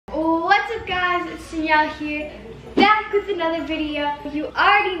Danielle here, back with another video. You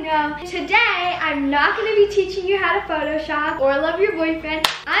already know, today I'm not going to be teaching you how to Photoshop or love your boyfriend.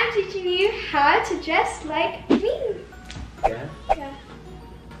 I'm teaching you how to dress like me. Yeah? Yeah.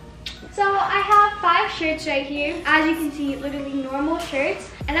 So I have 5 shirts right here. As you can see, literally normal shirts.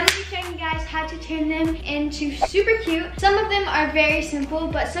 And I'm going to be showing you guys how to turn them into super cute. Some of them are very simple,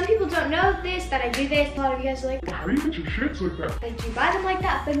 but some people don't know this, that I do this. A lot of you guys are like, how do you get your shirts like that? Like, do you buy them like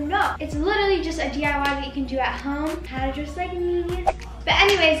that? But no, it's literally just a DIY that you can do at home. How to dress like me. But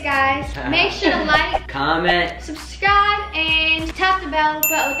anyways, guys, make sure to like, comment, subscribe, and tap the bell.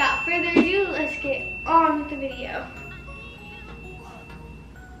 But without further ado, let's get on with the video.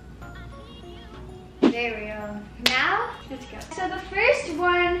 There we go. Now, let's go. So the first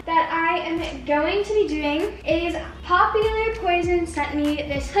one that I am going to be doing is Popular Poison sent me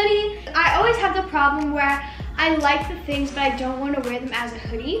this hoodie. I always have the problem where I like the things, but I don't want to wear them as a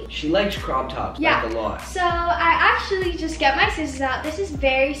hoodie. She likes crop tops like a lot. So I actually just get my scissors out. This is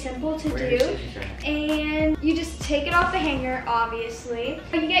very simple to do. And you just take it off the hanger, obviously.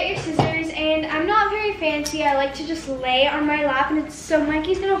 You get your scissors, and I'm not very fancy. I like to just lay it on my lap, and so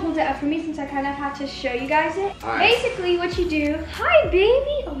Mikey's gonna hold it up for me since I kind of have to show you guys it. Basically what you do, hi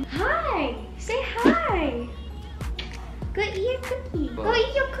baby, oh, hi, say hi. Go eat your cookie. Go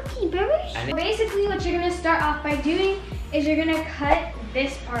eat your cookie, baby. Basically, what you're gonna start off by doing is you're gonna cut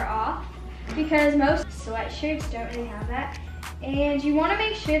this part off because most sweatshirts don't really have that. And you wanna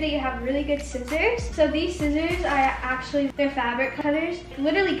make sure that you have really good scissors. So these scissors are actually, they're fabric cutters.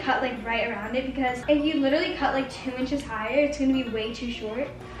 Literally cut like right around it, because if you literally cut like 2 inches higher, it's gonna be way too short.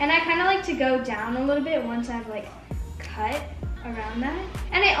 And I kinda like to go down a little bit once I've like cut around that.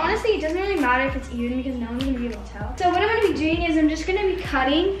 And honestly, it doesn't really matter if it's even because no one's gonna be able to tell. So what I'm gonna be doing is I'm just gonna be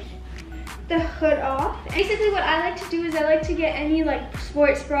cutting the hood off. Basically what I like to do is I like to get any like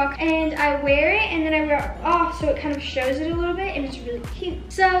sports bra and I wear it and then I wear it off so it kind of shows it a little bit and it's really cute.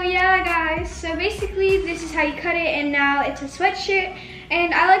 So yeah guys, so basically this is how you cut it, and now it's a sweatshirt,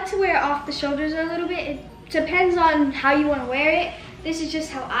 and I like to wear it off the shoulders a little bit. It depends on how you want to wear it. This is just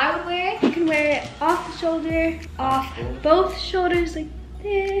how I would wear it. You can wear it off the shoulder, off both shoulders like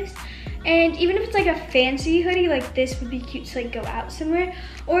this. And even if it's like a fancy hoodie, like this would be cute to like go out somewhere.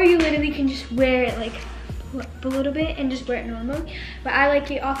 Or you literally can just wear it like up a little bit and just wear it normally. But I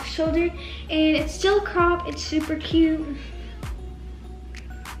like it off the shoulder, and it's still a crop, it's super cute.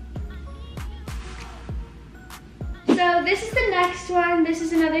 So this is the next one. This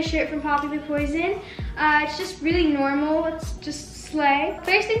is another shirt from Popular Poison. It's just really normal, it's just slay.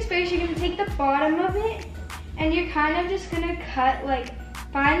 First things first, you're gonna take the bottom of it and you're kind of just gonna cut like,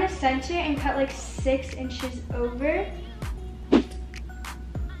 find the center and cut like 6 inches over.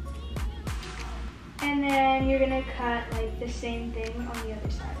 And then you're gonna cut like the same thing on the other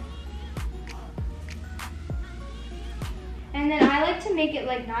side. And then I like to make it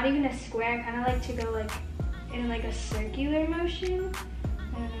like not even a square, I kind of like to go like in like a circular motion.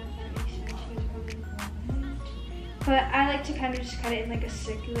 I don't know if that makes sense, you guys probably won't. But I like to kind of just cut it in like a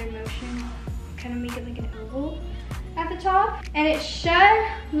circular motion, kind of make it like an oval at the top. And it should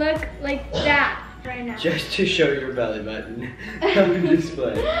look like that right now. Just to show your belly button on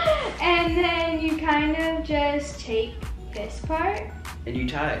display. And then you kind of just take this part. And you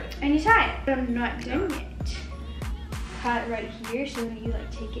tie it. And you tie it. But I'm not doing it. Cut right here, so then you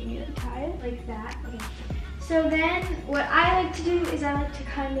like take it and you like tie it like that. Okay. So then what I like to do is I like to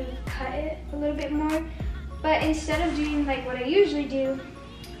kind of cut it a little bit more. But instead of doing like what I usually do,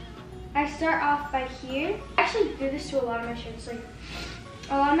 I start off by here. I actually do this to a lot of my shirts. Like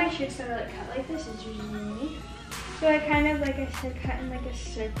a lot of my shirts that are like cut like this is usually me. So I kind of, like I said, cut in like a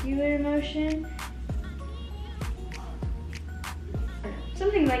circular motion.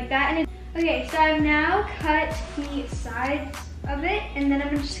 Something like that. And okay, so I've now cut the sides of it, and then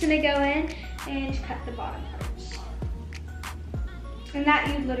I'm just gonna go in and cut the bottom parts. And that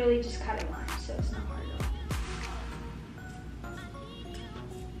you literally just cut a line, so it's not hard at all.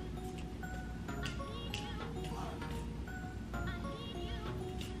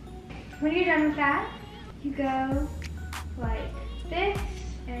 When you're done with that, you go like this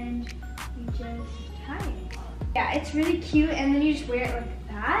and you just tie it. Yeah, it's really cute, and then you just wear it like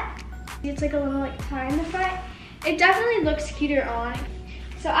that. It's like a little like tie in the front. It definitely looks cuter on.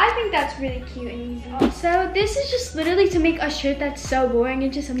 So I think that's really cute and easy. So this is just literally to make a shirt that's so boring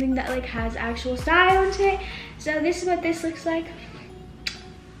into something that like has actual style into it. So this is what this looks like.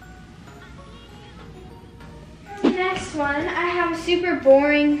 Next one, I have a super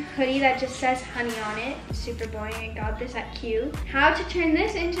boring hoodie that just says honey on it. Super boring, I got this at Q. How to turn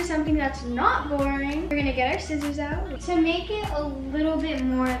this into something that's not boring. We're gonna get our scissors out. To make it a little bit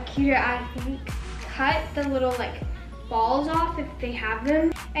more cuter, I think, cut the little like balls off if they have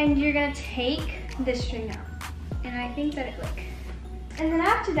them, and you're gonna take this string out. And I think that it like, and then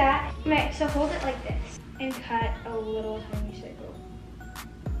after that, so hold it like this and cut a little tiny circle.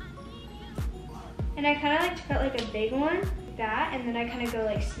 And I kind of like to cut like a big one, like that, and then I kind of go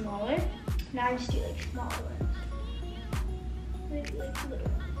like smaller. Now I just do like smaller ones. Like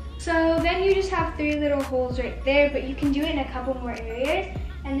little. So then you just have 3 little holes right there, but you can do it in a couple more areas.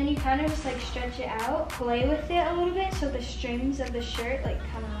 And then you kind of just like stretch it out, play with it a little bit so the strings of the shirt like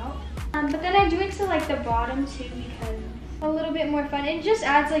come out. But then I do it to like the bottom too because a little bit more fun. It just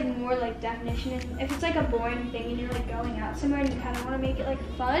adds like more like definition. And if it's like a boring thing and you're like going out somewhere and you kind of want to make it like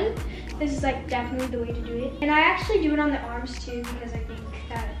fun, this is like definitely the way to do it. And I actually do it on the arms too because I think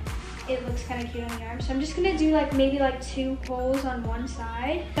that it looks kind of cute on the arms. So I'm just gonna do like maybe like 2 holes on one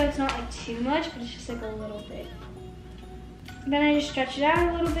side. So it's not like too much, but it's just like a little bit. Then I just stretch it out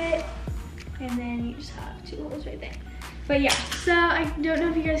a little bit, and then you just have 2 holes right there. But yeah, so I don't know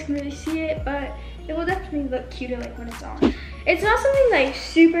if you guys can really see it, but it will definitely look cuter like when it's on. It's not something like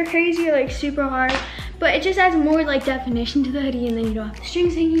super crazy or like super hard, but it just adds more like definition to the hoodie, and then you don't have the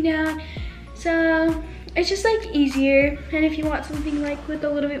strings hanging down. So it's just like easier. And if you want something like with a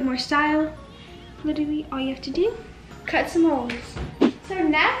little bit more style, literally all you have to do, cut some holes. So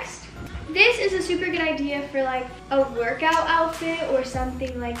next, this is a super good idea for like a workout outfit or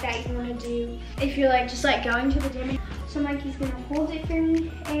something like that you want to do if you're like just like going to the gym. So Mikey's gonna hold it for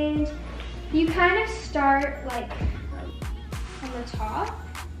me, and you kind of start like on the top,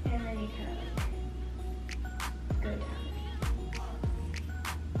 and then you kind of like go down.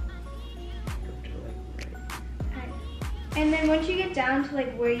 Okay. And then once you get down to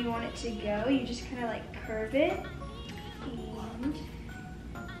like where you want it to go, you just kind of like curve it and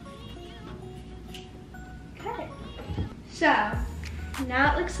cut it. So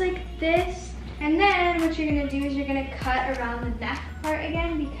now it looks like this. And then what you're gonna do is you're gonna cut around the neck part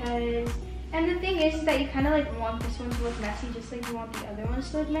again because, and the thing is that you kind of like want this one to look messy just like you want the other ones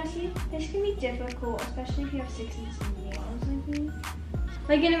to look messy. This can be difficult, especially if you have 6 inch nails like me.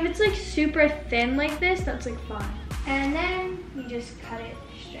 Like, and if it's like super thin like this, that's like fine. And then you just cut it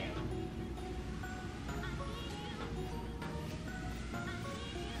straight.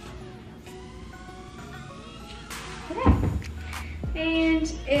 Okay.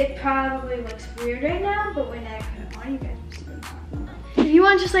 And it probably looks weird right now, but when I put it on, you guys will see what I'm talking about. If you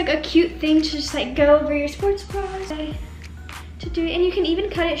want just like a cute thing to just like go over your sports bras, to do it, and you can even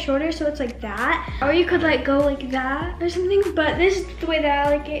cut it shorter so it's like that, or you could like go like that or something, but this is the way that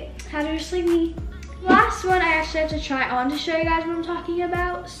I like it, how to just like me. Last one I actually have to try on to show you guys what I'm talking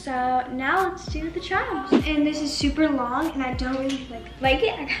about, so now let's do the try-ons. And this is super long and I don't really like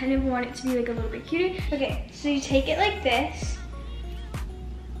it. I kind of want it to be like a little bit cuter. Okay, so you take it like this,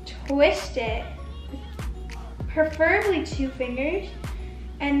 twist it, preferably 2 fingers,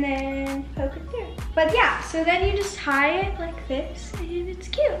 and then poke it through. But yeah, so then you just tie it like this and it's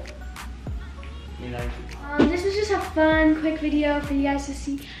cute. This is just a fun, quick video for you guys to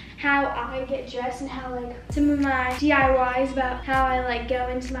see how I get dressed and how like some of my DIYs about how I like go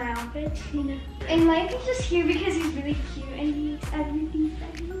into my outfits, you know. And Mike is just here because he's really cute and he makes everything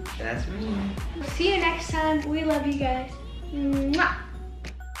fun. That's me. We'll see you next time. We love you guys. Mwah.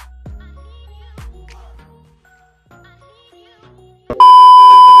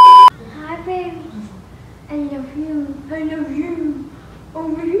 Hi baby. I love you. I love you.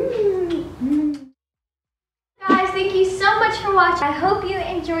 Over you. Guys, thank you so much for watching. I hope you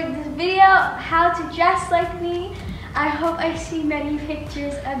enjoyed this video, how to dress like me. I hope I see many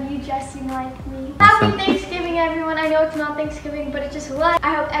pictures of you dressing like me. Happy Thanksgiving, everyone. I know it's not Thanksgiving, but it just was.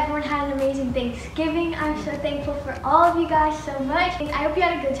 I hope everyone had an amazing Thanksgiving. I'm so thankful for all of you guys so much. I hope you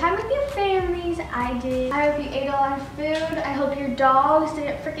had a good time with your families. I did. I hope you ate a lot of food. I hope your dogs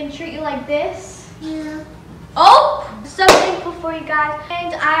didn't freaking treat you like this. Yeah. Oh, so thankful for you guys.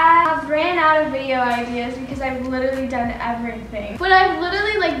 And I have ran out of video ideas because I've literally done everything. But I've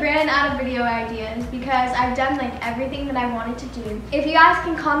literally like ran out of video ideas because I've done like everything that I wanted to do. If you guys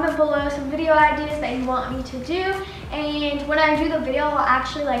can comment below some video ideas that you want me to do, and when I do the video, I'll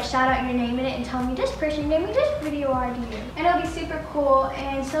actually like shout out your name in it and tell me this person gave me this video idea. And it'll be super cool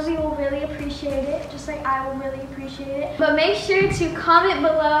and Sylvie will really appreciate it, just like I will really appreciate it. But make sure to comment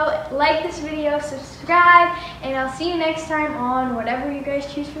below, like this video, subscribe, and I'll see you next time on whatever you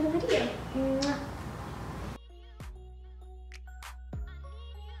guys choose for the video. Mwah.